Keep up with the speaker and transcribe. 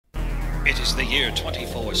It is the year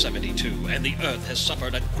 2472, and the Earth has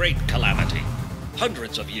suffered a great calamity.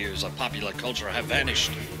 Hundreds of years of popular culture have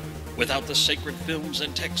vanished. Without the sacred films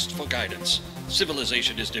and text for guidance,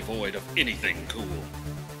 civilization is devoid of anything cool.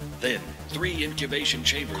 Then, 3 incubation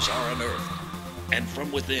chambers are unearthed, and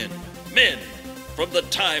from within, men from the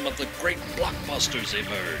time of the great blockbusters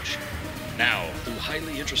emerge. Now, through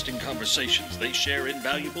highly interesting conversations, they share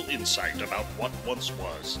invaluable insight about what once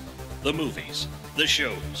was. The movies, the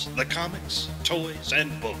shows, the comics, toys,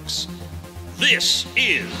 and books. This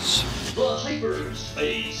is The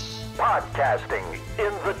Hyperspace Podcasting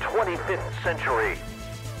in the 25th century.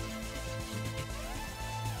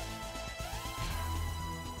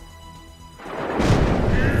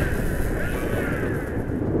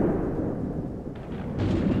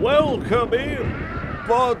 Welcome in,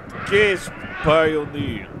 podcast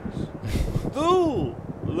pioneers, to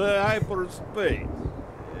the hyperspace.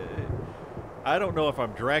 I don't know if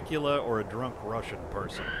I'm Dracula or a drunk Russian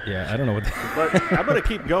person. Yeah, I don't know what But I'm going to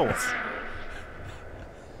keep going.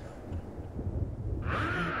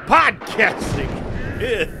 Podcasting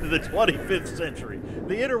in the 25th century.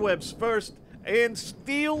 The interweb's first and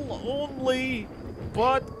still only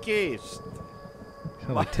podcast.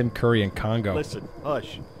 Sound like Tim Curry in Congo. Listen,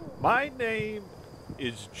 hush. My name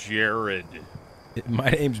is Jared.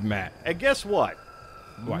 My name's Matt. And guess what?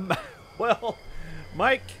 What? Well,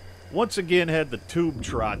 Mike once again had the tube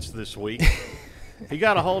trots this week. He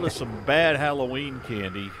got a hold of some bad Halloween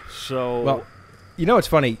candy, so... Well, you know what's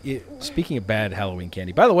funny? Speaking of bad Halloween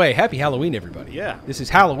candy, by the way, happy Halloween, everybody. Yeah. This is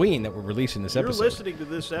Halloween that we're releasing this episode. You're listening to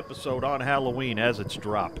this episode on Halloween as it's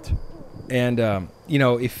dropped. And, you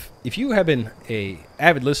know, if you have been a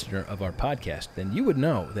avid listener of our podcast, then you would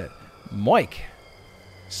know that Mike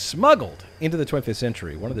smuggled into the 25th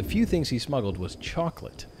century. One of the few things he smuggled was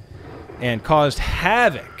chocolate and caused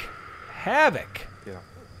havoc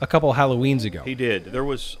a couple Halloweens ago. He did. There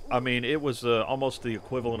was, it was almost the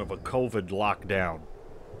equivalent of a COVID lockdown.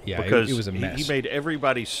 Yeah, because it was a mess. He made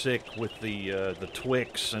everybody sick with the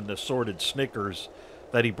Twix and the assorted Snickers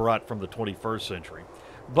that he brought from the 21st century.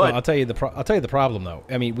 But well, I'll tell you the problem, though.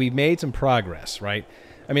 I mean, we've made some progress, right?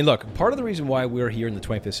 I mean, look, part of the reason why we're here in the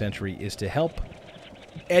 25th century is to help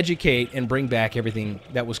educate and bring back everything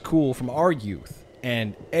that was cool from our youth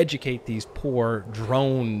and educate these poor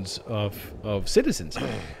drones of citizens.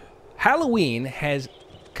 Halloween has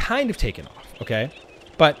kind of taken off, okay?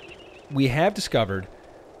 But we have discovered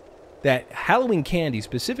that Halloween candy,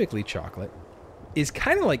 specifically chocolate, is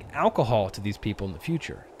kind of like alcohol to these people in the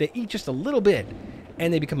future. They eat just a little bit,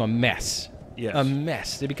 and they become a mess. Yes. A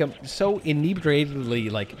mess. They become so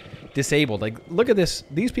inebriatedly, disabled. Look at this.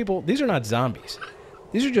 These people, these are not zombies.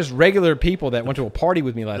 These are just regular people that went to a party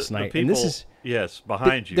with me last night. People, and this is... Yes,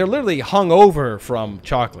 behind you. They're literally hung over from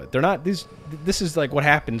chocolate. They're not... This is like what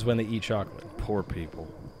happens when they eat chocolate. Poor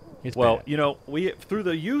people. It's well, bad. you know, we through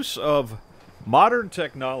the use of modern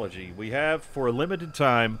technology, we have, for a limited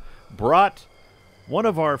time, brought one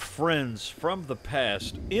of our friends from the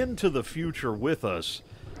past into the future with us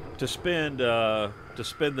to spend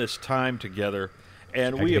this time together.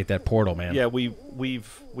 And we activate that portal, man. Yeah, we've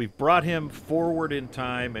brought him forward in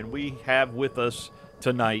time, and we have with us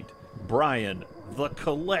tonight Brian, the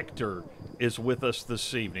Collector, is with us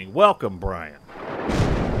this evening. Welcome, Brian.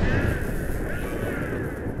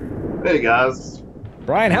 Hey guys,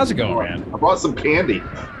 Brian, how's it going, man? I brought some candy.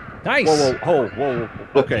 Nice. Whoa.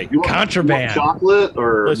 Okay. You want Contraband. chocolate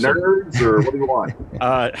or Listen. nerds or what do you want?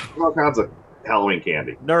 All kinds of Halloween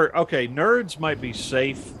candy. Nerds might be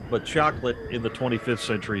safe, but chocolate in the 25th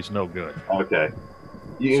century is no good. Okay.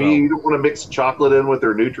 You don't want to mix chocolate in with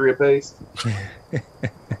their nutria paste?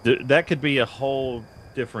 That could be a whole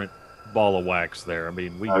different ball of wax there. I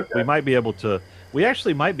mean, we Okay. might be able to. We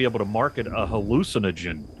actually might be able to market a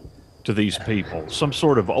hallucinogen to these people, some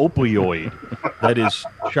sort of opioid that is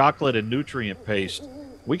chocolate and nutrient paste.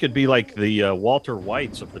 We could be like the Walter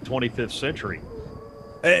Whites of the 25th century.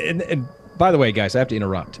 And by the way, guys, I have to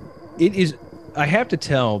interrupt. I have to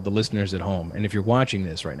tell the listeners at home, and if you're watching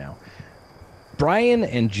this right now, Brian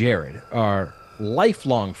and Jared are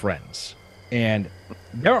lifelong friends. And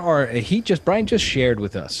Brian just shared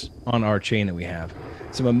with us on our chain that we have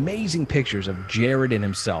some amazing pictures of Jared and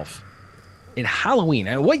himself in Halloween.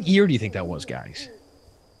 And what year do you think that was, guys?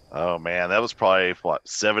 Oh, man, that was probably,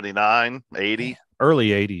 79, 80? Early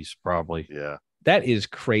 80s, probably. Yeah. That is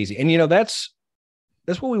crazy. And, you know, that's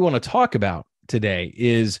what we want to talk about today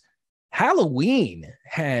is Halloween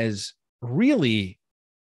has really,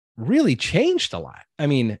 really changed a lot. I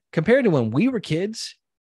mean, compared to when we were kids,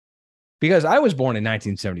 because I was born in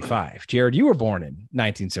 1975. Jared, you were born in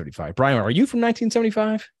 1975. Brian, are you from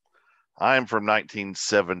 1975? I'm from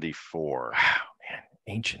 1974. Wow, man,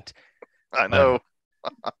 ancient. I know.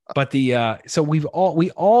 But so we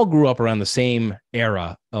all grew up around the same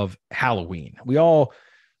era of Halloween. We all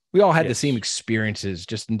had the same experiences,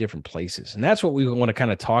 just in different places. And that's what we want to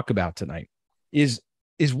kind of talk about tonight is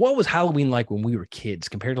what was Halloween like when we were kids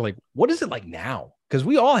compared to like, what is it like now? Because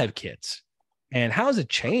we all have kids, and how has it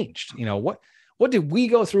changed? You know, what did we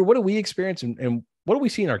go through? What did we experience? And what are we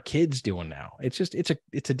seeing our kids doing now? It's just, it's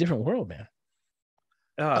a different world, man.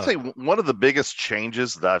 I'd say one of the biggest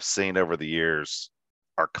changes that I've seen over the years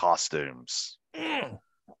are costumes.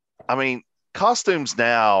 I mean, costumes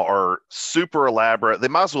now are super elaborate. They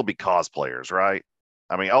might as well be cosplayers, right?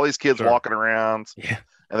 I mean, all these kids walking around,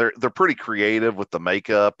 and they're pretty creative with the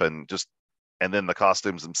makeup and then the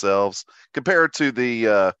costumes themselves compared to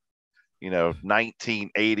the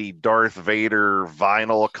 1980 Darth Vader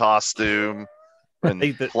vinyl costume and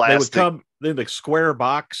they would come in the square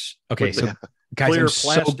box. Okay, so guys, clear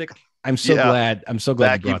plastic. I'm so glad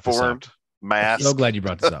you brought this up. Mask. I'm so glad you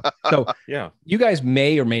brought this up. So you guys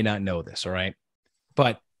may or may not know this, all right?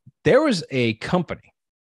 But there was a company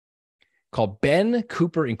called Ben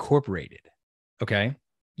Cooper Incorporated. Okay.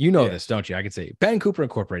 You know this, don't you? I could say Ben Cooper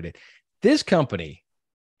Incorporated. This company,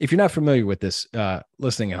 if you're not familiar with this,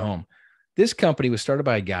 listening at home, this company was started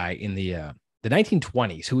by a guy in the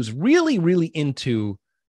 1920s who was really, really into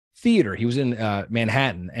theater. He was in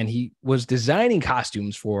Manhattan, and he was designing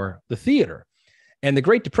costumes for the theater. And the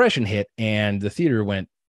Great Depression hit, and the theater went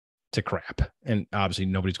to crap. And obviously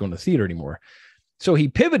nobody's going to the theater anymore. So he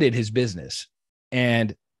pivoted his business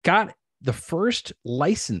and got the first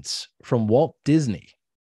license from Walt Disney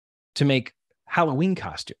to make Halloween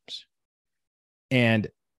costumes. And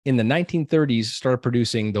in the 1930s, started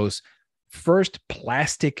producing those first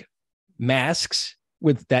plastic masks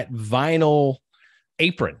with that vinyl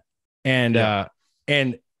apron. And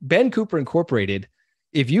Ben Cooper Incorporated,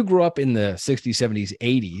 if you grew up in the 60s, 70s,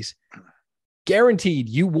 80s, guaranteed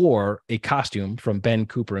you wore a costume from Ben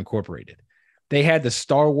Cooper Incorporated. They had the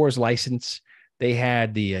Star Wars license. They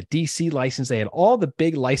had the DC license. They had all the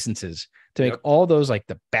big licenses to make all those, like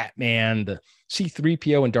the Batman, the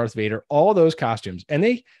C-3PO and Darth Vader, all those costumes. And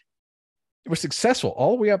they were successful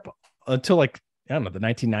all the way up until the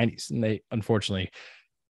 1990s. And they unfortunately,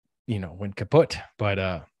 went kaput. But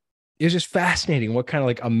it was just fascinating what kind of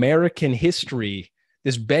like American history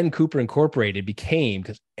this Ben Cooper Incorporated became,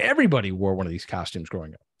 because everybody wore one of these costumes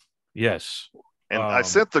growing up. Yes. And I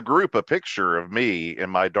sent the group a picture of me in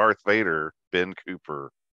my Darth Vader Ben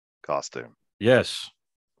Cooper costume. Yes.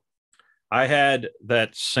 I had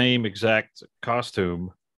that same exact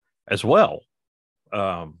costume as well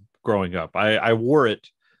growing up. I wore it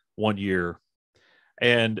one year.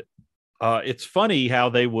 And it's funny how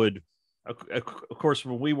they would, of course,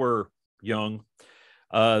 when we were young,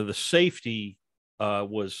 the safety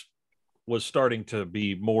was starting to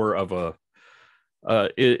be more of a,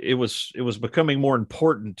 it was becoming more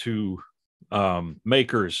important to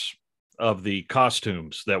makers of the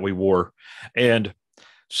costumes that we wore. And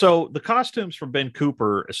so the costumes from Ben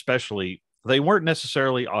Cooper, especially, they weren't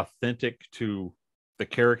necessarily authentic to the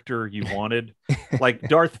character you wanted. Like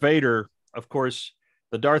Darth Vader, of course,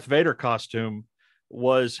 the Darth Vader costume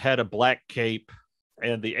had a black cape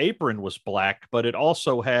and the apron was black, but it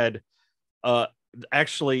also had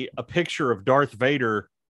actually a picture of Darth Vader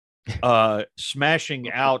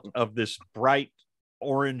smashing out of this bright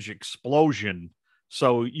orange explosion.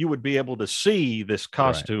 So you would be able to see this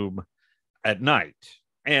costume at night.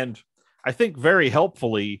 And I think very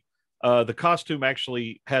helpfully, the costume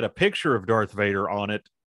actually had a picture of Darth Vader on it,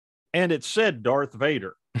 and it said Darth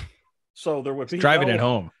Vader. So there would be driving it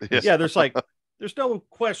home. Yeah, there's no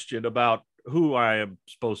question about who I am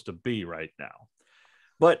supposed to be right now.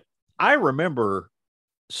 But I remember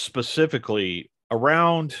specifically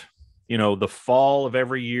around, the fall of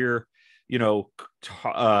every year,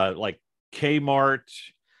 like Kmart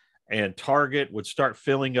and Target would start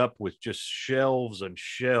filling up with just shelves and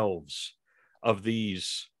shelves of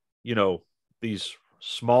these, these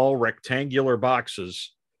small rectangular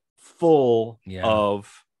boxes full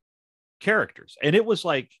of characters. And it was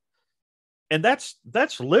like, and that's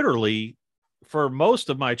literally, for most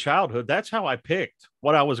of my childhood, that's how I picked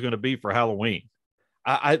what I was going to be for Halloween.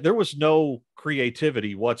 There was no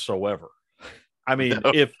creativity whatsoever. I mean,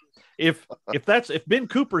 if Ben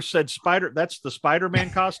Cooper said that's the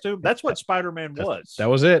Spider-Man costume, that's what Spider-Man was. That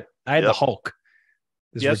was it. I had the Hulk.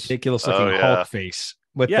 This ridiculous looking Hulk face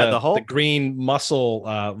with the Hulk, the green muscle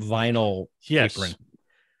vinyl apron.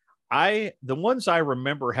 The ones I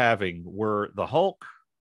remember having were the Hulk,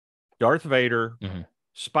 Darth Vader,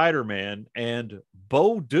 Spider-Man, and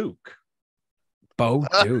Bo Duke. Bo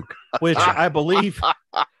Duke. which I believe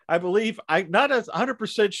I'm not as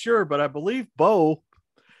 100% sure, but I believe Bo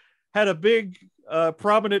had a big,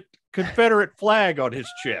 prominent Confederate flag on his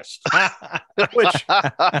chest, which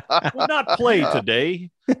would not play today.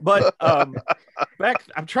 But I'm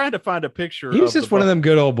trying to find a picture. He was just one of them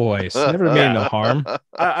good old boys. Never mean no harm.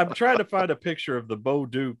 I'm trying to find a picture of the Bo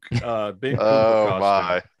Duke Ben Cooper Oh costume.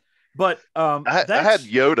 my! But I had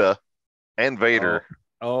Yoda and Vader.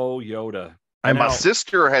 Oh, Yoda. And my Now-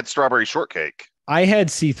 sister had strawberry shortcake. I had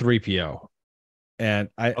C3PO, and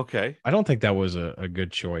I Okay. don't think that was a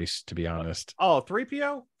good choice, to be honest. Oh,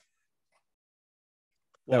 3PO?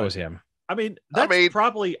 That was him. I mean, that's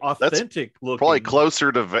probably authentic looking. Probably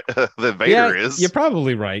closer to than Vader is. You're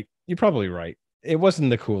probably right. It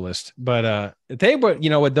wasn't the coolest, but they were, you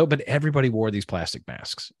know what though? But everybody wore these plastic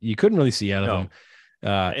masks. You couldn't really see out of them.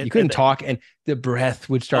 You couldn't talk, and the breath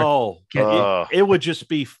would start. It would just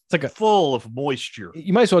be full of moisture.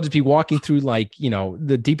 You might as well just be walking through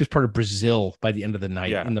the deepest part of Brazil by the end of the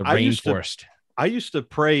night in the rainforest. I used to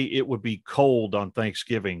pray it would be cold on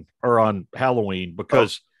Thanksgiving or on Halloween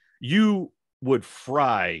because you would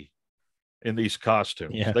fry in these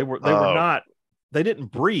costumes. Yeah. They were not. They didn't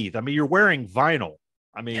breathe. I mean, you're wearing vinyl.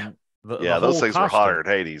 I mean, the those things were costume. hotter at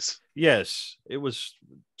Hades. Yes, it was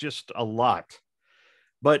just a lot.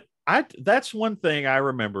 But that's one thing I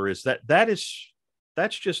remember is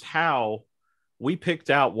that's just how we picked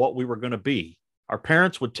out what we were going to be. Our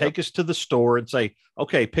parents would take us to the store and say,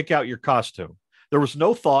 okay, pick out your costume. There was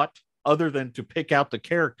no thought other than to pick out the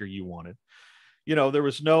character you wanted. You know, there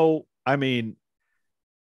was no, I mean,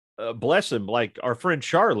 bless him, like our friend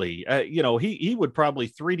Charlie, he would probably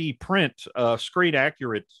 3D print a screen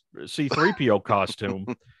accurate C3PO costume.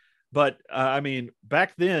 But I mean,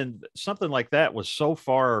 back then, something like that was so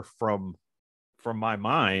far from my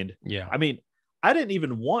mind. Yeah. I mean, I didn't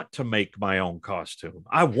even want to make my own costume.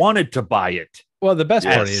 I wanted to buy it. Well, the best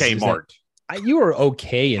part is Kmart. You were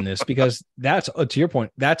okay in this because that's, to your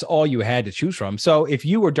point, that's all you had to choose from. So if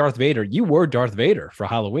you were Darth Vader, you were Darth Vader for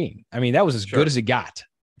Halloween. I mean, that was as good as it got.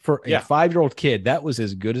 For a 5-year-old kid, that was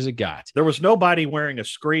as good as it got. There was nobody wearing a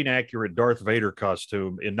screen accurate Darth Vader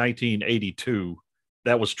costume in 1982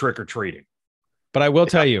 that was trick-or-treating. But I will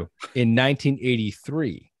tell you, in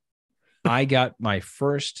 1983, I got my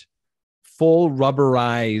first full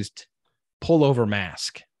rubberized pullover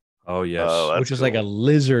mask. Oh, yes. Which was like a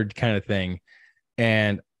lizard kind of thing.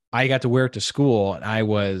 And I got to wear it to school, and I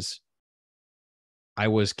was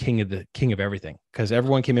king of everything because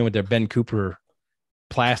everyone came in with their Ben Cooper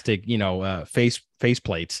plastic, face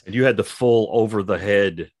plates. And you had the full over the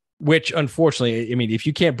head. Which, unfortunately, I mean, if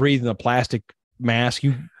you can't breathe in a plastic mask,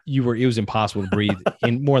 it was impossible to breathe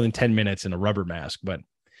in more than 10 minutes in a rubber mask. But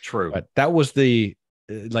true. But that was the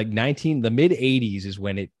mid 80s is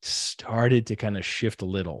when it started to kind of shift a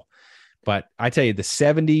little. But I tell you, the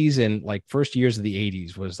 70s and first years of the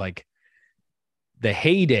 80s was like the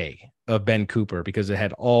heyday of Ben Cooper because it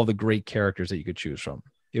had all the great characters that you could choose from.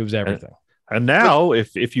 It was everything. And now,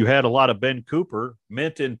 if you had a lot of Ben Cooper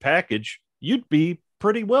mint in package, you'd be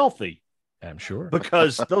pretty wealthy. I'm sure.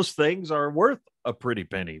 Because those things are worth a pretty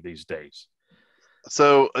penny these days.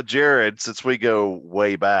 So, Jared, since we go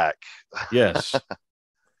way back. Yes.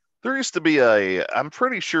 There used to be I'm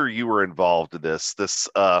pretty sure you were involved in this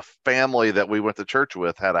family that we went to church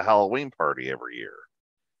with had a Halloween party every year.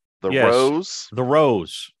 The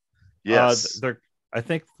Rose. Yes. I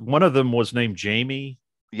think one of them was named Jamie.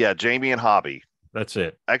 Yeah, Jamie and Hobby. That's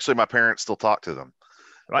it. Actually, my parents still talk to them.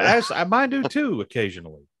 Mine do too,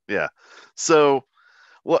 occasionally. Yeah. So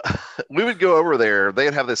we would go over there.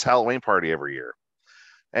 They'd have this Halloween party every year.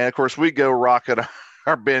 And of course, we'd go rocking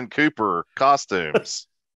our Ben Cooper costumes.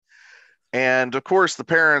 And of course, the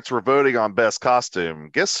parents were voting on best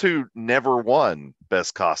costume. Guess who never won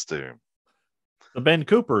best costume? The Ben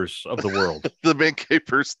Coopers of the world. The Ben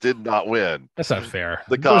Coopers did not win. That's not fair.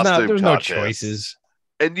 The costume there's contest. No choices.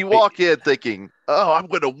 And you walk in thinking, oh, I'm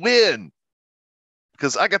going to win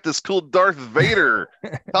because I got this cool Darth Vader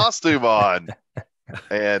costume on.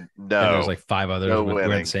 And no. And there's like 5 others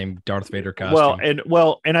wearing the same Darth Vader costume.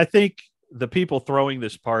 And I think the people throwing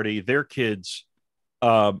this party, their kids,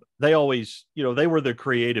 they always, they were the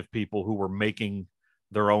creative people who were making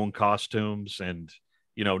their own costumes and,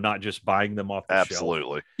 not just buying them off the shelf.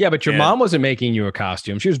 Absolutely. Yeah, but your mom wasn't making you a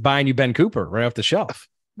costume. She was buying you Ben Cooper right off the shelf.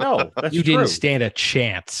 No, that's you true. didn't stand a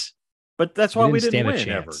chance. But that's why we didn't win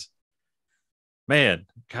ever. Man,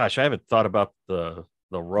 gosh, I haven't thought about the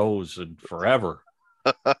Rose in forever.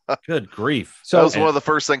 Good grief. So that was one of the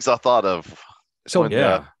first things I thought of. So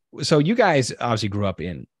you guys obviously grew up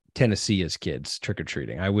in Tennessee as kids,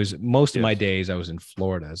 trick-or-treating. Most of my days I was in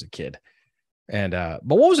Florida as a kid. And but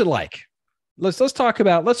what was it like? Let's talk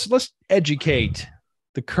about let's educate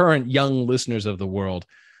the current young listeners of the world.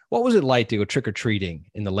 What was it like to go trick-or-treating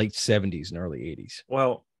in the late 70s and early 80s?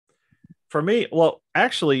 Well, for me,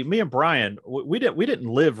 actually, me and Brian, we didn't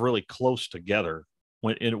live really close together.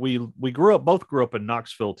 We both grew up in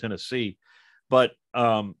Knoxville, Tennessee, but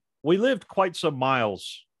we lived quite some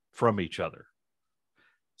miles from each other.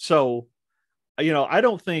 So, I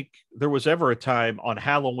don't think there was ever a time on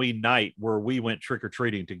Halloween night where we went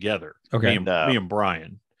trick-or-treating together. Okay. Me and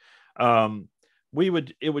Brian.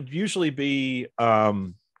 It would usually be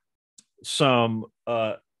some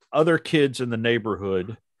other kids in the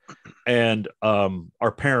neighborhood and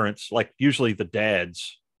our parents, like usually the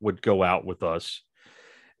dads, would go out with us.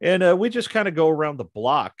 And we just kind of go around the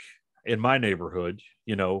block in my neighborhood.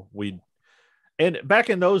 And back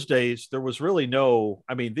in those days, there was really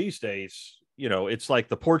these days, it's like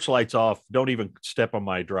the porch lights off. Don't even step on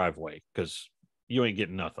my driveway because you ain't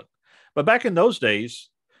getting nothing. But back in those days,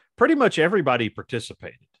 pretty much everybody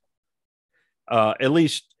participated. At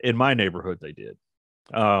least in my neighborhood, they did.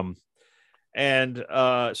 So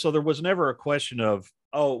there was never a question of,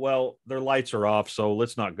 oh, well, their lights are off, so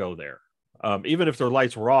let's not go there. Even if their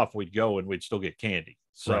lights were off, we'd go and we'd still get candy.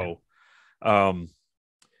 So, right.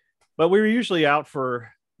 But we were usually out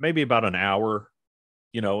for maybe about an hour,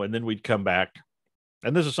 and then we'd come back.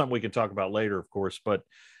 And this is something we can talk about later, of course. But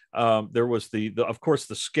there was of course,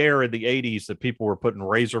 the scare in the 80s that people were putting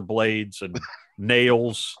razor blades and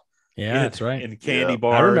nails. Yeah, that's right. And candy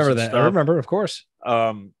bars. I remember that. Stuff. I remember, of course.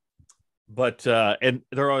 But and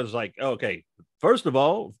they're always like, okay, first of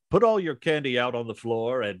all, put all your candy out on the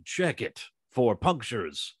floor and check it for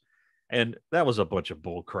punctures. And that was a bunch of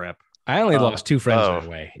bull crap. I only lost 2 friends that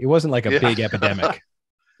way. It wasn't like a big epidemic.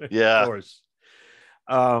 Yeah. Of course.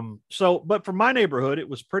 But for my neighborhood, it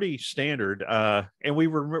was pretty standard. And we'd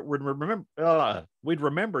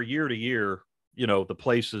remember year to year, the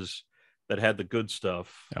places that had the good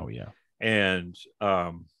stuff. Oh yeah. And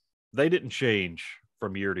they didn't change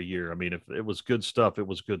from year to year. I mean, if it was good stuff, it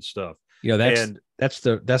was good stuff. That's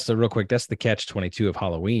the real quick. That's the catch-22 of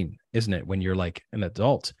Halloween, isn't it? When you're like an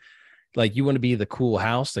adult, like you want to be the cool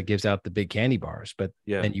house that gives out the big candy bars, but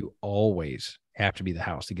then you always have to be the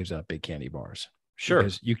house that gives out big candy bars. Sure.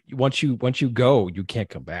 Because once you go, you can't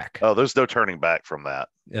come back. Oh, there's no turning back from that.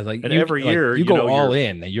 Like every year you go all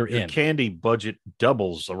in, and you're in. Candy budget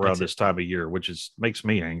doubles around this time of year, which makes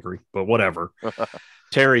me angry. But whatever.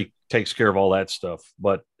 Terry takes care of all that stuff.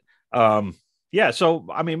 But so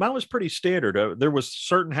I mean, mine was pretty standard. There was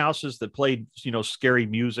certain houses that played scary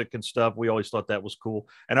music and stuff. We always thought that was cool.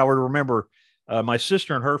 And I would remember my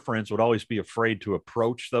sister and her friends would always be afraid to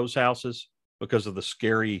approach those houses because of the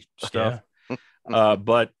scary stuff. Yeah.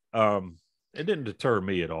 But it didn't deter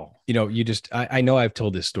me at all. I know I've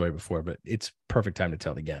told this story before, but it's perfect time to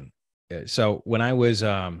tell it again. So when I was,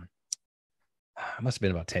 I must have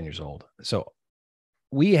been about 10 years old. So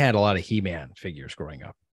we had a lot of He-Man figures growing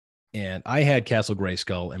up, and I had Castle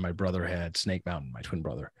Grayskull, and my brother had Snake Mountain, my twin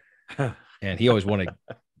brother, and he always wanted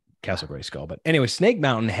Castle Grayskull. But anyway, Snake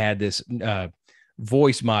Mountain had this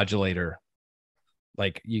voice modulator.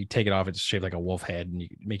 Like you take it off, it's shaped like a wolf head, and you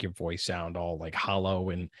make your voice sound all like hollow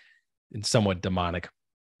and somewhat demonic.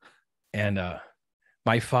 And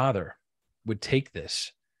my father would take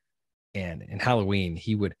this, and in Halloween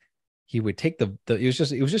he would take it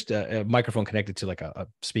was just a microphone connected to like a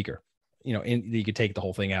speaker, and you could take the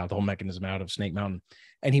whole thing out, the whole mechanism out of Snake Mountain,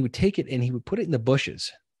 and he would take it and he would put it in the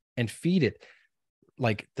bushes and feed it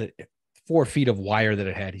like the 4 feet of wire that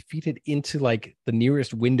it had. He feed it into like the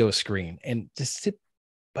nearest window screen and just sit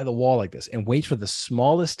by the wall like this and wait for the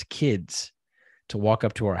smallest kids to walk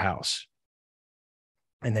up to our house.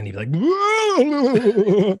 And then he'd be like,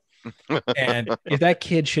 and if that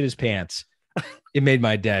kid shit his pants, it made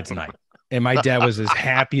my dad's night. And my dad was as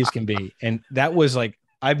happy as can be. And that was like,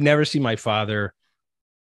 I've never seen my father.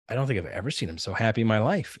 I don't think I've ever seen him so happy in my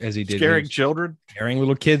life as he did. Scaring children, scaring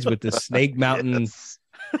little kids with the Snake Mountain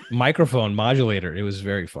microphone modulator. It was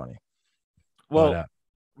very funny. Well,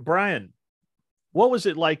 Brian, what was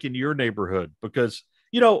it like in your neighborhood? Because,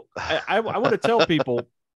 I want to tell people,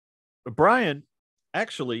 Brian,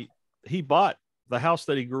 actually, he bought the house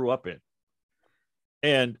that he grew up in.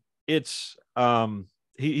 And it's,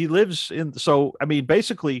 he lives in, so, I mean,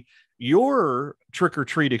 basically your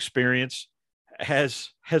trick-or-treat experience has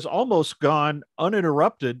almost gone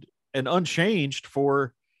uninterrupted and unchanged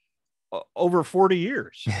for over 40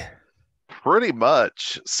 years. Pretty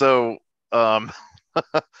much. So, I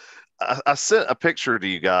sent a picture to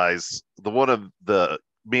you guys, the one of the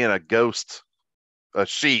being a ghost, a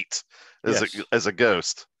sheet as a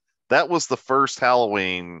ghost. That was the first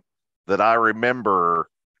Halloween that I remember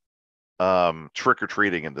trick or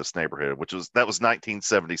treating in this neighborhood, that was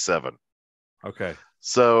 1977. Okay.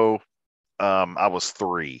 So I was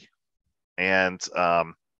 3, and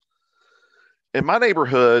in my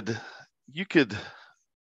neighborhood, you could,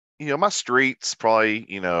 my street's probably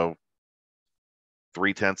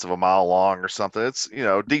 3/10 of a mile long or something. It's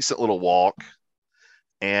a decent little walk,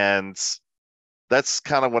 and that's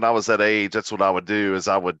kind of when I was that age. That's what I would do.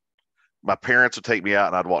 My parents would take me out,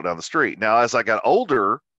 and I'd walk down the street. Now, as I got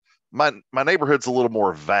older, my neighborhood's a little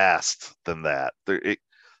more vast than that.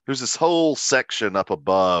 There's this whole section up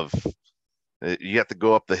above. You have to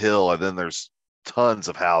go up the hill, and then there's tons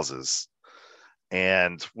of houses.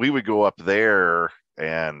 And we would go up there,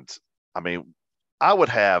 and I mean, I would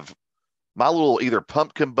have my little either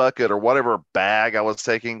pumpkin bucket or whatever bag I was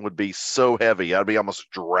taking would be so heavy, I'd be almost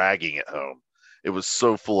dragging it home. It was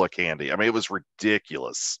so full of candy. I mean, it was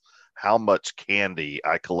ridiculous how much candy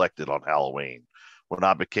I collected on Halloween when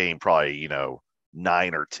I became probably,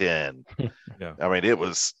 9 or 10. Yeah. I mean, it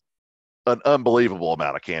was an unbelievable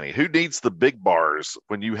amount of candy. Who needs the big bars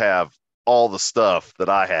when you have all the stuff that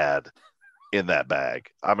I had in that bag?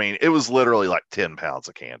 I mean, it was literally like 10 pounds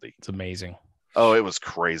of candy. It's amazing. Oh, it was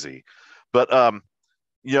crazy. But, I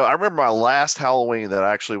remember my last Halloween that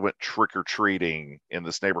I actually went trick or treating in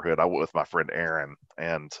this neighborhood. I went with my friend Aaron,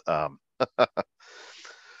 and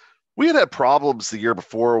we had problems the year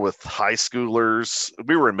before with high schoolers.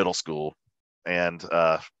 We were in middle school, and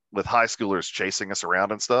with high schoolers chasing us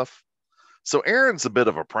around and stuff. So Aaron's a bit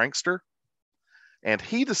of a prankster, and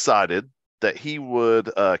he decided that he would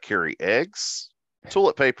carry eggs,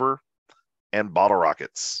 toilet paper, and bottle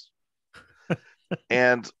rockets.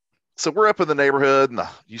 And so we're up in the neighborhood, and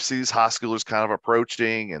you see these high schoolers kind of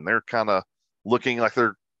approaching, and they're kind of looking like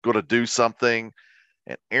they're going to do something.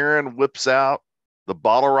 And Aaron whips out the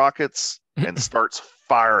bottle rockets and starts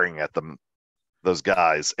firing at those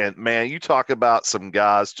guys. And man, you talk about some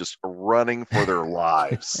guys just running for their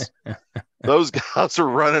lives. Those guys are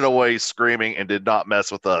running away screaming and did not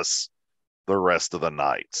mess with us the rest of the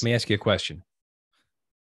night. Let me ask you a question.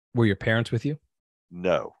 Were your parents with you?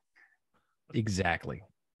 No. Exactly.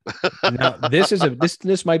 Now,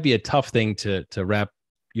 this might be a tough thing to wrap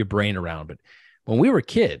your brain around, but when we were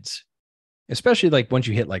kids, especially like once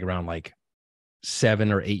you hit like around like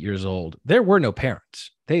 7 or 8 years old, there were no parents.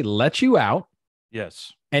 They let you out.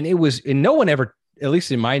 Yes. And no one ever, at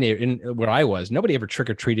least in where I was, nobody ever trick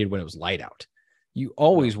or treated when it was light out. You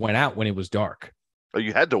always went out when it was dark. Oh,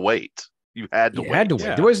 you had to wait. You had to wait.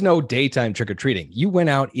 Yeah. There was no daytime trick or treating. You went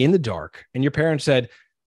out in the dark, and your parents said,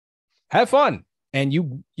 "Have fun." And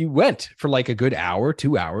you went for like a good hour,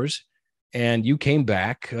 2 hours, and you came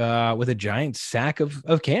back with a giant sack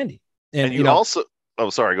of candy. And you also, oh,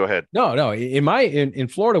 sorry, go ahead. No. In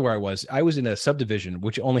Florida where I was in a subdivision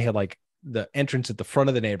which only had like the entrance at the front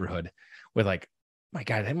of the neighborhood with like, my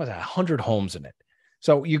God, it must have 100 homes in it.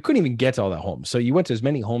 So you couldn't even get to all the homes. So you went to as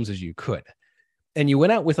many homes as you could. And you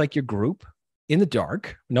went out with like your group in the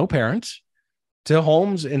dark, no parents, to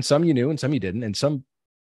homes, and some you knew and some you didn't. And some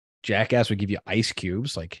jackass would give you ice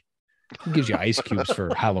cubes. Like, who gives you ice cubes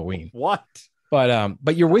for Halloween? What?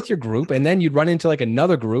 But you're with your group, and then you'd run into like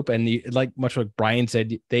another group, and much like Brian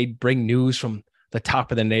said, they'd bring news from the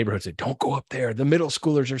top of the neighborhood, say, "Don't go up there. The middle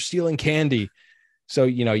schoolers are stealing candy." So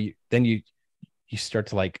you start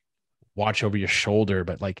to like watch over your shoulder.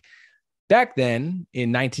 But like back then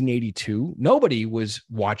in 1982, nobody was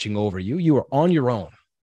watching over you. You were on your own.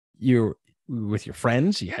 You're with your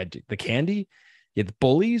friends. You had the candy. You had the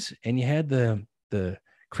bullies, and you had the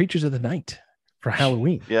creatures of the night for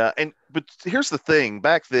Halloween. Yeah, but here's the thing.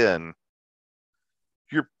 Back then,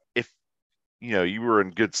 if you were in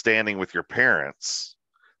good standing with your parents,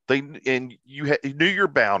 you knew your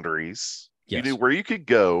boundaries. Yes. You knew where you could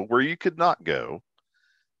go, where you could not go,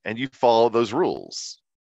 and you follow those rules.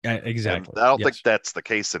 Exactly. And I don't think that's the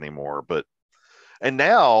case anymore. And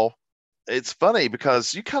now it's funny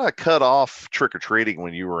because you kind of cut off trick or treating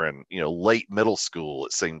when you were in late middle school.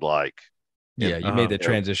 It seemed like. Yeah, you made the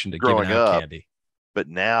transition to growing giving out up, candy. But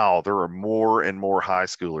now there are more and more high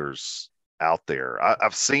schoolers out there.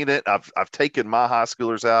 I've seen it. I've taken my high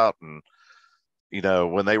schoolers out, and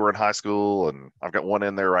when they were in high school, and I've got one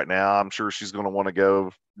in there right now. I'm sure she's going to want to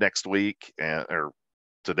go next week or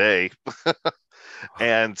today.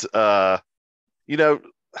 And my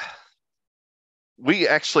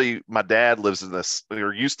dad lives in this,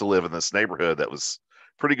 or used to live in this neighborhood that was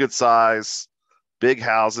pretty good size, big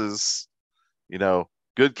houses,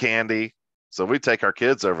 good candy. So we take our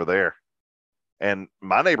kids over there. And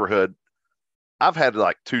my neighborhood, I've had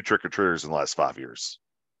like 2 trick-or-treaters in the last 5 years.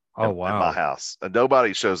 Oh, in wow. my house. And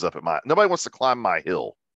nobody shows up nobody wants to climb my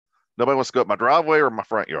hill. Nobody wants to go up my driveway or my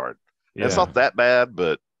front yard. And it's not that bad,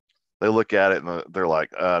 but they look at it and they're like,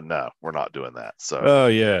 no, we're not doing that. So, oh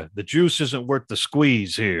yeah, the juice isn't worth the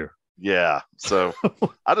squeeze here. Yeah. So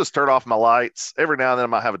I just turn off my lights. Every now and then I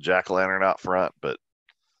might have a jack-o'-lantern out front, but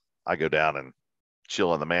I go down and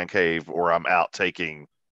chill in the man cave, or I'm out taking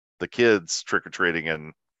the kids trick-or-treating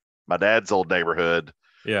in my dad's old neighborhood.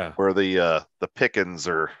 Yeah. Where the pickings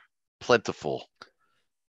are plentiful.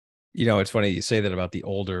 You know, it's funny you say that about the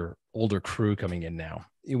older crew coming in now.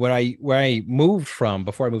 When I moved from,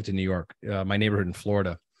 before I moved to New York, my neighborhood in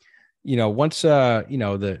Florida, you know, once you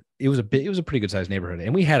know, it was a pretty good sized neighborhood,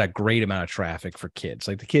 and we had a great amount of traffic for kids.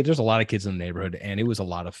 Like the kids, there's a lot of kids in the neighborhood, and it was a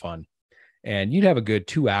lot of fun. And you'd have a good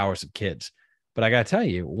 2 hours of kids. But I gotta tell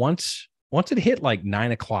you, once it hit like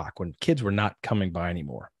 9 o'clock, when kids were not coming by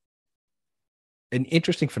anymore, an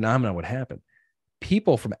interesting phenomenon would happen.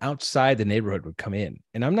 People from outside the neighborhood would come in,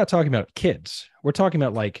 and I'm not talking about kids. We're talking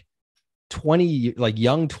about like 20, like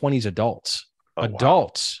young 20s adults,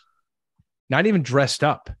 not even dressed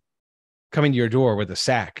up, coming to your door with a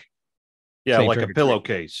sack. Yeah, like a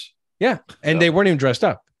pillowcase. Yeah, and they weren't even dressed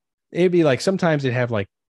up. It'd be like sometimes they'd have like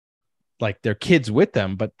their kids with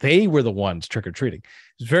them, but they were the ones trick or treating.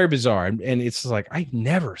 It's very bizarre, and it's like I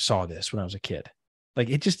never saw this when I was a kid. Like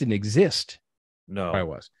it just didn't exist. No, I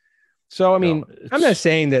was. So, I mean, I'm not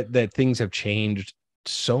saying that things have changed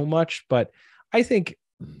so much, but I think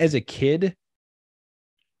as a kid,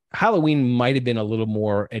 Halloween might have been a little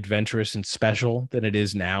more adventurous and special than it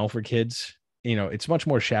is now for kids. You know, it's much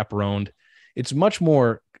more chaperoned. It's much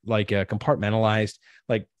more like compartmentalized.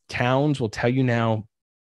 Like towns will tell you now,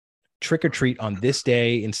 trick or treat on this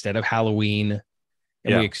day instead of Halloween.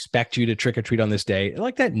 And we expect you to trick or treat on this day.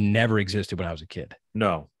 Like that never existed when I was a kid.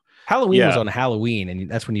 No. Halloween was on Halloween, and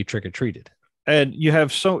that's when you trick or treated. And you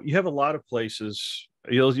have a lot of places.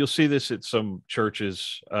 You'll see this at some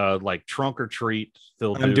churches, like trunk or treat.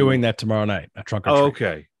 I'm doing that tomorrow night. A trunk or treat.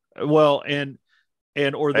 Okay. Well,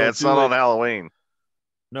 It's not on Halloween.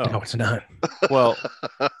 No, it's not. Well,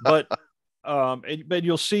 but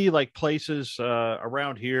you'll see like places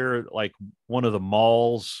around here, like one of the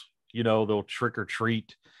malls. You know, they'll trick or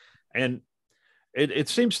treat, and it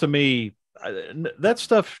seems to me. That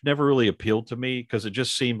stuff never really appealed to me because it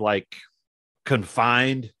just seemed like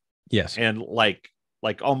confined. Yes. And like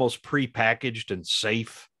almost prepackaged and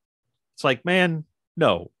safe. It's like, man,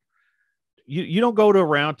 no, you don't go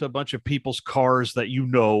around to a bunch of people's cars that you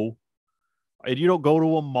know, and you don't go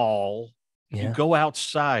to a mall. Yeah. You go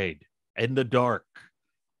outside in the dark.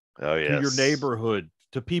 Oh, yes. To your neighborhood,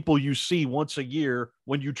 to people you see once a year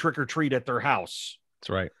when you trick or treat at their house. That's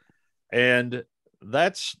right. And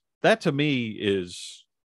that to me is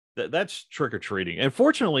that's trick-or-treating. And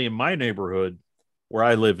fortunately in my neighborhood where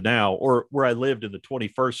I live now, or where I lived in the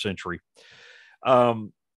 21st century,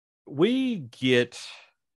 we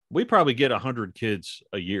probably get 100 kids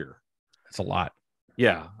a year. That's a lot.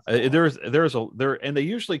 Yeah. And they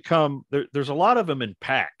usually come there's a lot of them in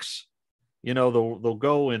packs. You know, they'll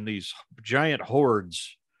go in these giant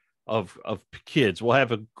hordes of kids. We'll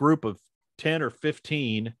have a group of 10 or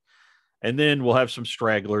 15. And then we'll have some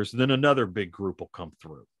stragglers. And then another big group will come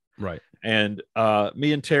through. Right. And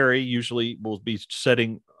me and Terry usually will be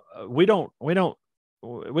setting. We don't let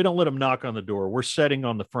them knock on the door. We're setting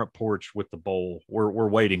on the front porch with the bowl. We're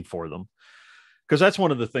waiting for them because that's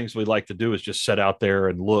one of the things we like to do is just sit out there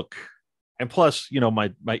and look. And plus, you know,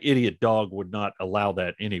 my idiot dog would not allow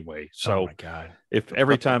that anyway. So, oh my God. If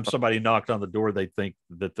every time somebody knocked on the door, they'd think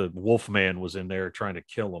that the wolf man was in there trying to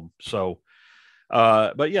kill them. So.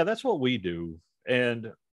 But yeah, that's what we do.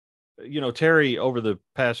 And, you know, Terry over the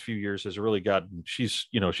past few years has really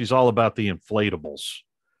she's all about the inflatables.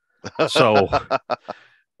 So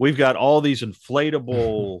we've got all these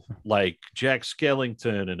inflatable, like Jack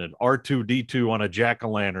Skellington and an R2-D2 on a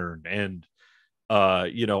jack-o'-lantern and,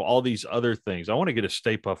 you know, all these other things. I want to get a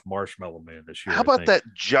Stay Puft Marshmallow Man this year. How about that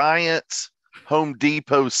giant Home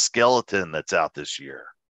Depot skeleton that's out this year?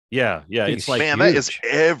 Yeah. It's like, man, huge. That is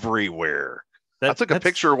everywhere. I took a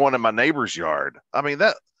picture of one in my neighbor's yard. I mean,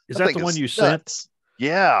 that the one you sent?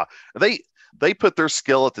 Yeah. They put their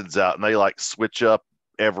skeletons out and they like switch up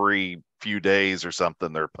every few days or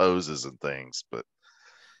something, their poses and things. But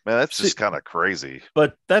man, that's just kind of crazy.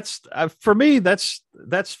 But that's for me, that's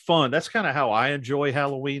fun. That's kind of how I enjoy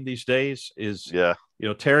Halloween these days is, you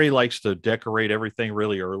know, Terry likes to decorate everything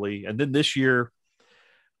really early. And then this year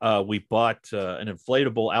we bought an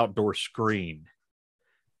inflatable outdoor screen.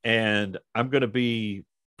 And I'm going to be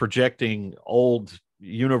projecting old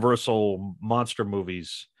Universal monster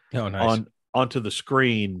movies onto the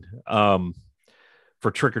screen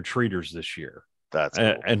for trick-or-treaters this year. That's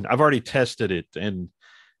cool. And I've already tested it. And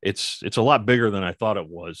it's a lot bigger than I thought it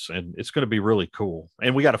was, and it's going to be really cool.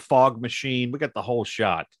 And we got a fog machine, we got the whole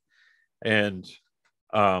shot, and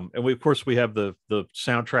we of course we have the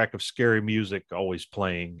soundtrack of scary music always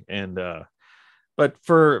playing, and but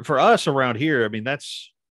for us around here, I mean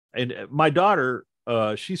that's and my daughter,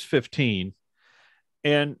 she's 15,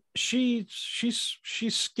 and she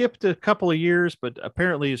skipped a couple of years, but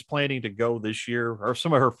apparently is planning to go this year, or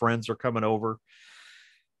some of her friends are coming over,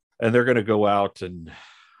 and they're going to go out and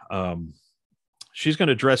um, she's going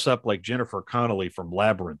to dress up like Jennifer Connelly from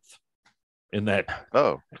Labyrinth in that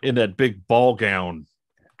in that big ball gown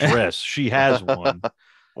dress. She has one.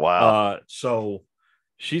 Wow. So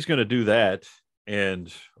she's going to do that,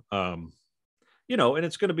 and and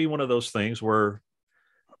it's going to be one of those things where,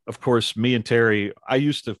 of course, me and Terry, I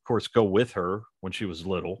used to, of course, go with her when she was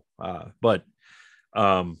little, but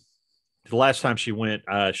the last time she went,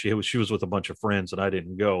 she was with a bunch of friends, and I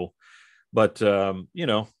didn't go. But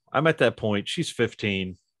I'm at that point. She's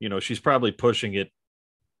 15. She's probably pushing it,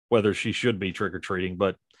 whether she should be trick or treating.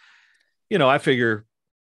 But I figure,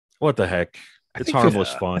 what the heck? It's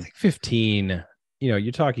harmless fun. I think 15.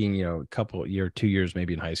 You're talking, a couple 2 years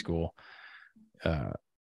maybe in high school.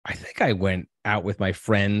 I think I went out with my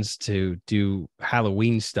friends to do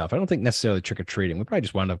Halloween stuff. I don't think necessarily trick or treating. We probably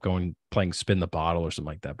just wound up playing spin the bottle or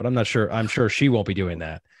something like that. But I'm not sure. I'm sure she won't be doing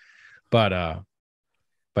that. But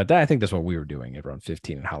I think that's what we were doing at around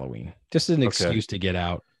 15 at Halloween. Just an excuse to get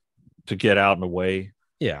out. To get out and away.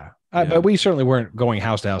 Yeah. But we certainly weren't going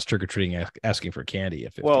house to house trick or treating, asking for candy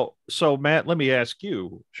at 15. Well, so Matt, let me ask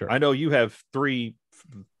you. Sure. I know you have 3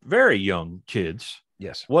 very young kids.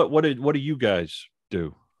 Yes. What do you guys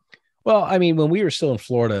do? Well, I mean, when we were still in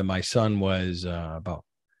Florida, my son was about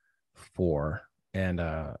 4, and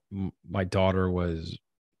my daughter was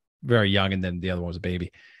very young, and then the other one was a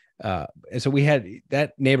baby. And so we had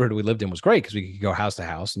that neighborhood we lived in was great because we could go house to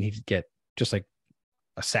house, and he'd get just like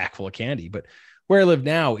a sack full of candy. But where I live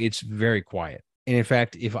now, it's very quiet. And in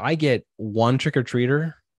fact, if I get one trick or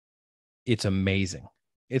treater, it's amazing.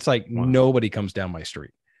 It's like nobody comes down my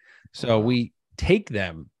street. So we take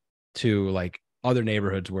them to like other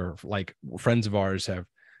neighborhoods where like friends of ours have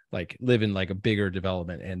like live in like a bigger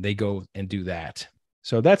development, and they go and do that.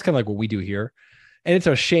 So that's kind of like what we do here. And it's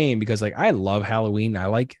a shame because like I love Halloween. I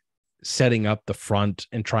like setting up the front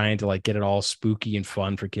and trying to like get it all spooky and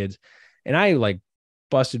fun for kids. And I like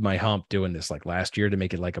busted my hump doing this like last year to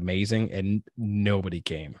make it like amazing, and nobody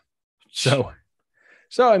came. So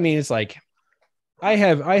I mean, it's like I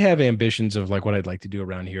have ambitions of like what I'd like to do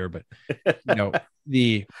around here, but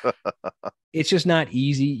it's just not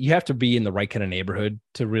easy. You have to be in the right kind of neighborhood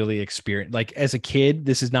to really experience. Like as a kid,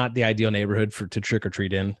 this is not the ideal neighborhood to trick or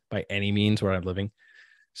treat in by any means where I'm living.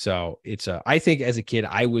 So it's I think as a kid,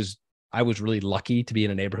 I was really lucky to be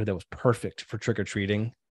in a neighborhood that was perfect for trick or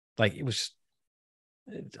treating. Like it was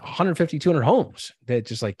 150, 200 homes that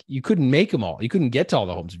just like you couldn't make them all. You couldn't get to all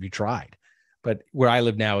the homes if you tried. But where I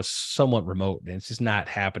live now is somewhat remote, and it's just not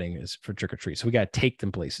happening as for trick or treat. So we got to take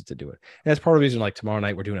them places to do it. And that's part of the reason, like tomorrow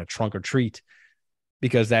night, we're doing a trunk or treat,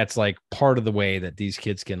 because that's like part of the way that these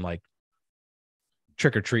kids can like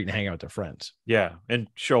trick or treat and hang out with their friends. Yeah. And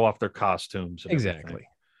show off their costumes. And exactly. Everything.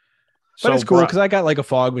 But it's cool because I got like a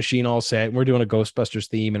fog machine all set. And we're doing a Ghostbusters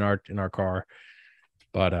theme in our car.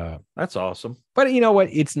 But that's awesome. But you know what?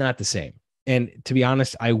 It's not the same. And to be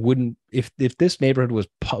honest, I wouldn't if this neighborhood was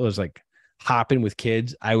like hopping with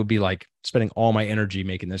kids, I would be like spending all my energy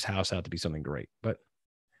making this house out to be something great. But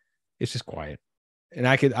it's just quiet. And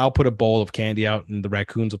I'll put a bowl of candy out, and the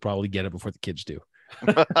raccoons will probably get it before the kids do.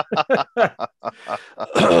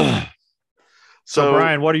 So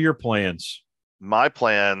Brian, what are your plans? My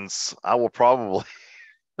plans, I will probably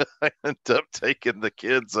end up taking the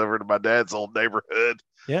kids over to my dad's old neighborhood.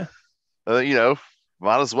 Yeah.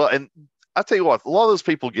 Might as well. And I tell you what, a lot of those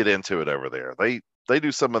people get into it over there. They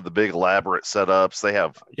do some of the big elaborate setups. They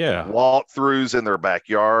have walkthroughs in their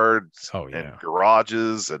backyards and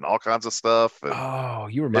garages and all kinds of stuff.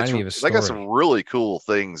 And you reminded me of a story. They got some really cool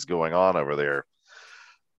things going on over there.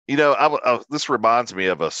 This reminds me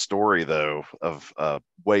of a story, though, of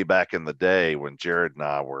way back in the day when Jared and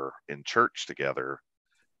I were in church together.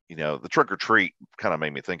 The trick or treat kind of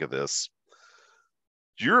made me think of this.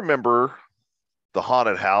 Do you remember the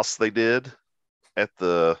haunted house they did at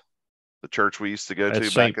the church we used to go to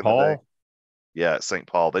back in the day? Yeah, at St.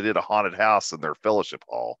 Paul. They did a haunted house in their fellowship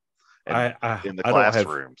hall and in the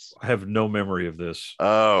classrooms. I have no memory of this.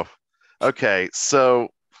 Oh, okay. So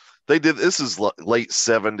they did, this is late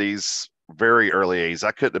 70s, very early 80s.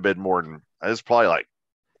 I couldn't have been more than, I was probably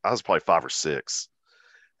 5 or 6.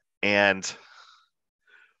 And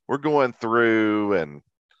we're going through, and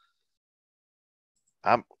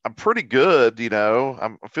I'm pretty good,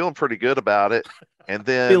 I'm feeling pretty good about it. And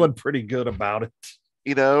then Feeling pretty good about it.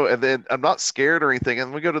 and then I'm not scared or anything.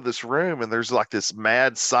 And we go to this room and there's like this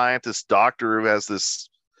mad scientist doctor who has this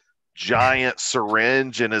giant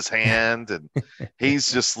syringe in his hand, and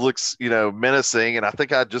he's just looks, menacing. And I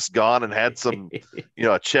think I'd just gone and had some,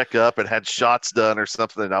 a checkup and had shots done or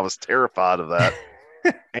something. And I was terrified of that.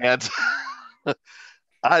 And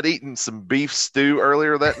I'd eaten some beef stew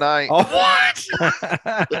earlier that night. Oh,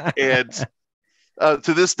 what? And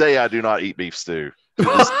to this day, I do not eat beef stew. To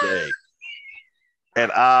this day.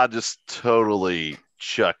 And I just totally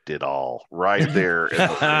chucked it all right there in the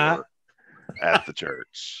floor at the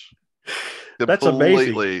church. That's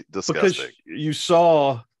Completely amazing. disgusting. Because you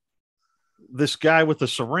saw this guy with a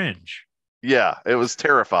syringe. Yeah, it was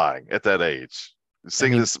terrifying at that age.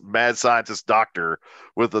 Seeing this mad scientist doctor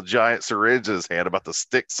with a giant syringe in his hand about to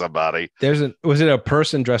stick somebody. Was it a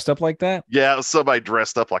person dressed up like that? Yeah, it was somebody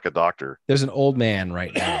dressed up like a doctor. There's an old man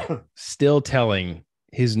right now still telling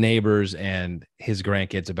his neighbors and his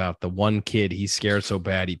grandkids about the one kid he scared so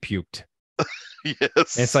bad he puked.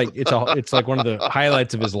 Yes. And it's like one of the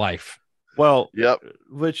highlights of his life. Well, yep.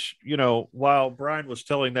 Which, while Brian was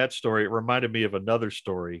telling that story, it reminded me of another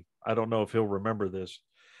story. I don't know if he'll remember this.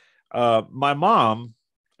 My mom,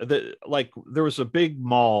 there was a big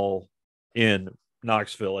mall in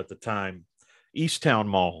Knoxville at the time, Easttown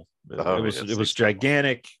Mall. It was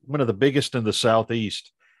gigantic, one of the biggest in the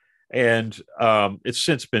Southeast. And it's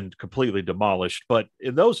since been completely demolished. But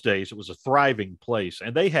in those days, it was a thriving place.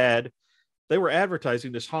 And they were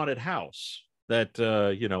advertising this haunted house that,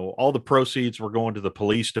 all the proceeds were going to the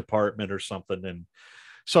police department or something. And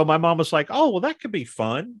so my mom was like, oh, well, that could be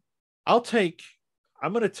fun. I'm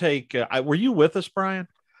going to take, were you with us, Brian?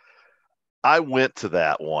 I went to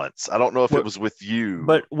that once. I don't know if it was with you,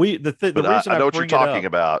 but the reason I know what you're talking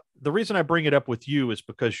about. The reason I bring it up with you is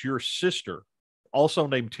because your sister, also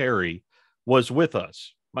named Terry, was with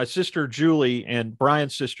us. My sister Julie and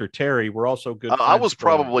Brian's sister Terry were also good friends. I was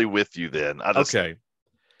probably with you then. Okay.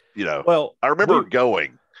 Well, I remember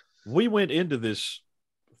going. We went into this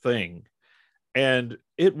thing, and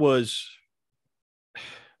it was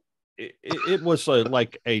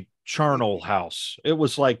like a charnel house. It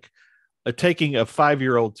was like taking a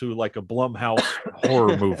 5-year-old to like a Blumhouse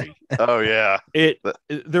horror movie. Oh yeah.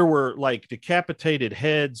 There were like decapitated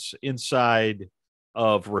heads inside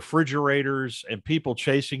of refrigerators and people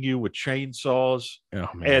chasing you with chainsaws. Oh,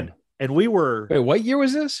 man. And we were. Wait, what year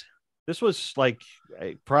was this? This was like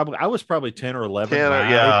I was probably 10 or 11.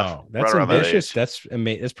 Wow. That's ambitious. That's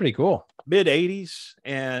amazing. That's pretty cool. Mid 80s.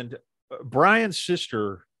 And Brian's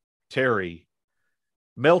sister, Terry,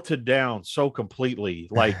 melted down so completely.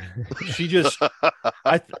 Like she just,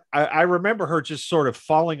 I remember her just sort of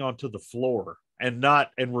falling onto the floor and not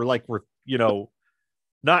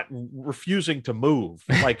refusing to move,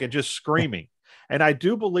 like, and just screaming. And I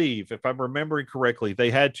do believe, if I'm remembering correctly, they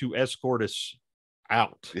had to escort us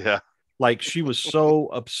out. Yeah. Like she was so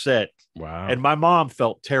upset. Wow. And my mom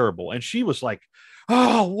felt terrible. And she was like,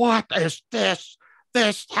 oh, what is this?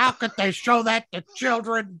 How could they show that to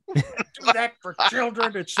children? Do that for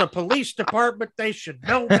children? It's the police department. They should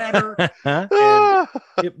know better.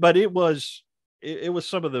 But it was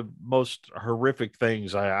some of the most horrific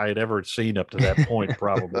things I had ever seen up to that point,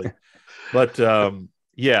 probably. But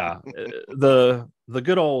yeah, the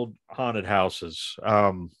good old haunted houses.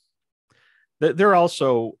 They're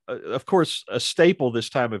also, of course, a staple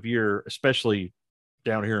this time of year, especially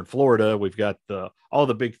down here in Florida. We've got all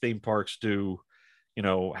the big theme parks do,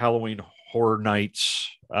 Halloween Horror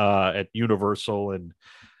Nights at Universal, and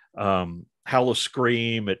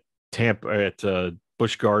Howl-O-Scream at Tampa, at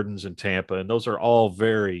Busch Gardens in Tampa, and those are all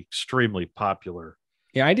extremely popular.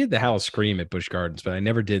 Yeah, I did the Howl-O-Scream at Busch Gardens, but I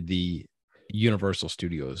never did the Universal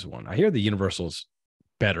Studios one. I hear the Universal's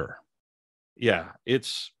better. Yeah,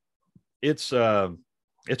 it's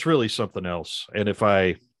really something else. And if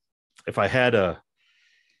I had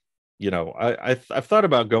I've thought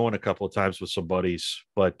about going a couple of times with some buddies,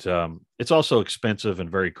 but it's also expensive and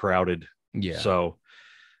very crowded. Yeah. So,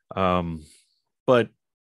 but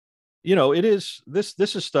it is, this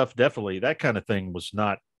is stuff, definitely that kind of thing was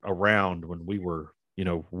not around when we were,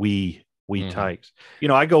 we tykes.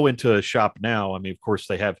 I go into a shop now. I mean, of course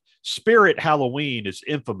they have Spirit Halloween is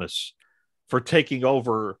infamous for taking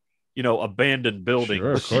over, abandoned buildings.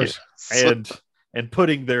 Sure, of course. and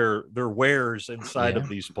putting their wares inside of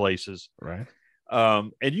these places. Right.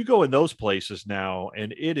 And you go in those places now,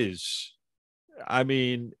 and it is, I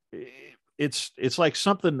mean, it's like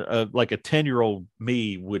something like a 10-year-old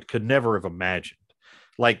me could never have imagined.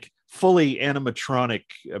 Like fully animatronic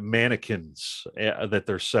mannequins that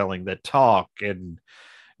they're selling that talk, and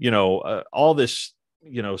all this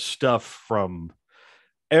stuff from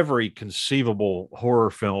every conceivable horror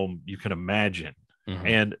film you can imagine. Mhm.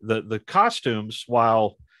 And the costumes,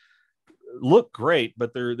 while look great,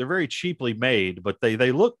 but they're very cheaply made, but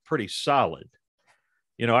they look pretty solid.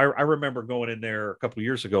 I remember going in there a couple of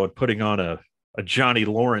years ago and putting on a Johnny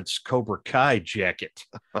Lawrence Cobra Kai jacket,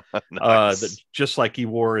 Nice. just like he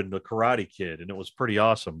wore in the Karate Kid, and it was pretty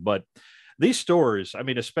awesome. But these stores, I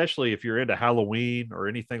mean, especially if you're into Halloween or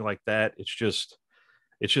anything like that, it's just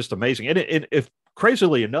amazing. And it if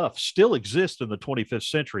crazily enough still exists in the 25th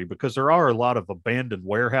century, because there are a lot of abandoned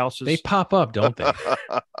warehouses. They pop up, don't they?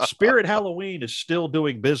 Spirit Halloween is still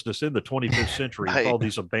doing business in the 25th century with Right. all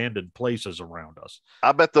these abandoned places around us.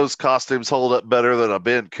 I bet those costumes hold up better than a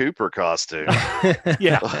Ben Cooper costume.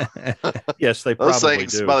 Yeah. Yes, they Those probably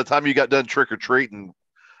things, do. by the time you got done trick or treating,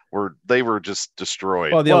 they were just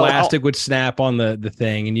destroyed. Well, the elastic would snap on the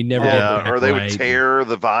thing, and you never get it back or they would right. tear.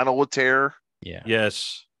 The vinyl would tear. Yeah.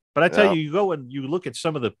 Yes. But I tell Yeah. you go and you look at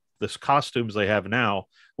some of the costumes they have now,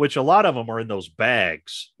 which a lot of them are in those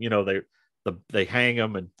bags. They hang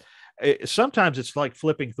them, and sometimes it's like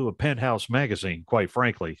flipping through a Penthouse magazine, quite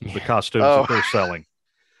frankly, the costumes that they're selling.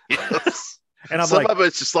 Yes. And I'm Some like, of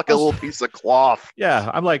it's just like a little piece of cloth.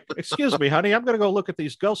 yeah, I'm like, excuse me, honey, I'm going to go look at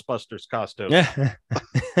these Ghostbusters costumes.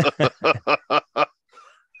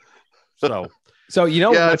 So So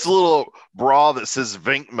yeah, it's a little bra that says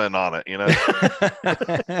Vinkman on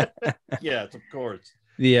it. yes, of course.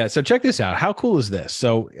 Yeah. So check this out. How cool is this?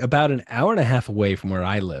 So about an hour and a half away from where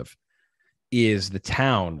I live is the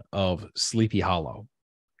town of Sleepy Hollow.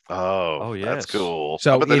 Oh, yes. That's cool.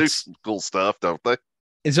 So I bet they do it's- some cool stuff, don't they?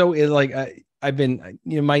 And so I've been,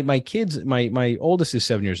 my kids, my oldest is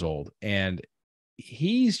 7 years old, and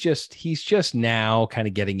he's just now kind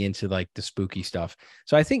of getting into like the spooky stuff.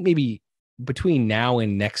 So I think maybe between now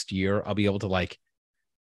and next year, I'll be able to like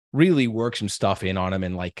really work some stuff in on him,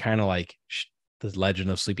 and like kind of like the legend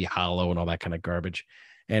of Sleepy Hollow and all that kind of garbage,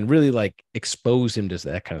 and really like expose him to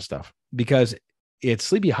that kind of stuff, because it's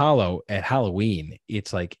Sleepy Hollow at Halloween.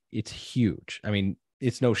 It's huge. I mean,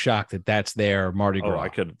 it's no shock that that's their Mardi Gras. Oh,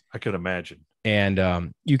 I could imagine.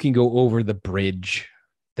 And you can go over the bridge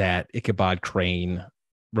that Ichabod Crane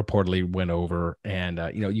reportedly went over, and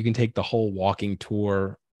you can take the whole walking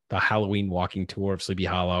tour, the Halloween walking tour of Sleepy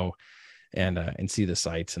Hollow, and see the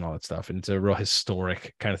sights and all that stuff. And it's a real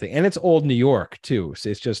historic kind of thing, and it's old New York too. So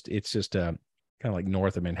it's just kind of like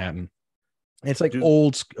north of Manhattan. And it's like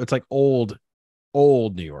old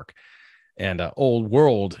New York and old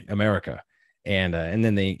world America. And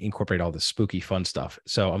then they incorporate all this spooky fun stuff.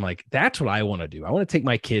 So I'm like, that's what I want to do. I want to take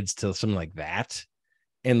my kids to something like that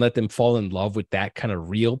and let them fall in love with that kind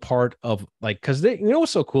of real part of like, because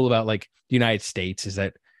what's so cool about like the United States is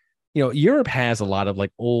that Europe has a lot of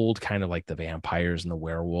like old kind of like the vampires and the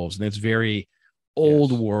werewolves, and it's very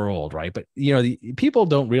old world, right? But the people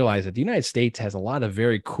don't realize that the United States has a lot of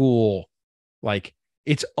very cool, like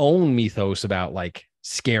its own mythos about like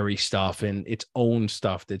scary stuff and its own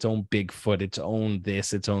stuff, its own Bigfoot, its own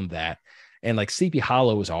this, its own that. And like Sleepy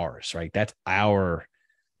Hollow is ours, right? That's our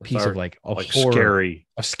piece of like a horror,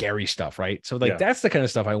 scary stuff, right? So like that's the kind of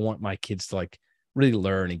stuff I want my kids to like really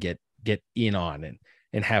learn and get in on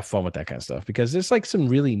and have fun with that kind of stuff, because there's like some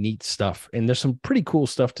really neat stuff, and there's some pretty cool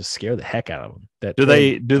stuff to scare the heck out of them. Do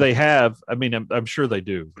they have? I mean, I'm sure they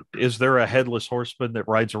do. Is there a headless horseman that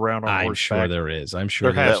rides around on horseback? I'm sure there is. I'm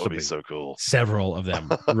sure there has that to would be so cool. Several of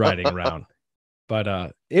them riding around, but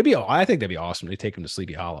I think that'd be awesome to take them to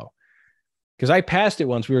Sleepy Hollow, because I passed it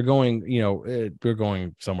once. We were going,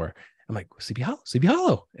 somewhere. I'm like, Sleepy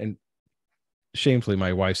Hollow, and shamefully,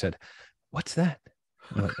 my wife said, "What's that?"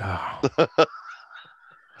 I'm like, oh.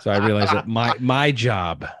 So I realized that my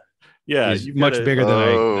job is much bigger than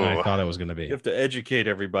I thought it was going to be. You have to educate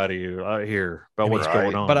everybody out here about what's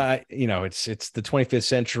going on. But it's the 25th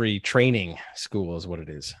century training school is what it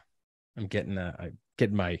is. I'm getting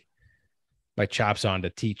my chops on to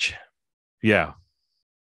teach. Yeah.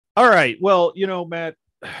 All right. Well, Matt.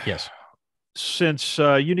 Yes. Since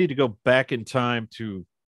you need to go back in time to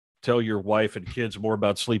tell your wife and kids more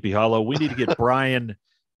about Sleepy Hollow, we need to get Brian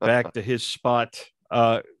back to his spot.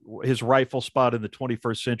 His rightful spot in the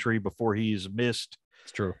 21st century before he's missed.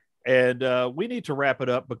 It's true. And we need to wrap it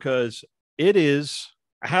up because it is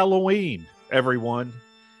Halloween, everyone.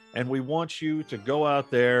 And we want you to go out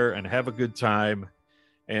there and have a good time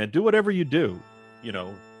and do whatever you do.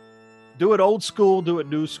 Do it old school, do it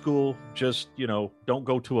new school. Just, don't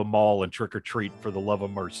go to a mall and trick or treat for the love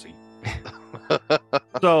of mercy.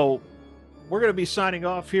 So we're going to be signing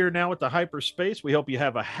off here now at the Hyperspace. We hope you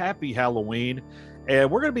have a happy Halloween.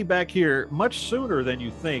 And we're going to be back here much sooner than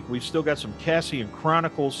you think. We've still got some Cassian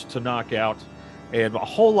Chronicles to knock out and a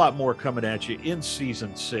whole lot more coming at you in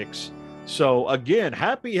Season 6. So, again,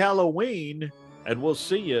 happy Halloween, and we'll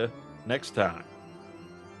see you next time.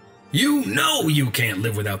 You know you can't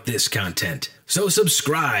live without this content. So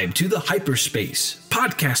subscribe to the Hyperspace,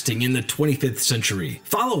 podcasting in the 25th century.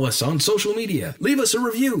 Follow us on social media, leave us a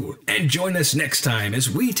review, and join us next time as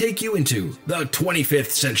we take you into the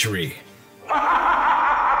 25th century.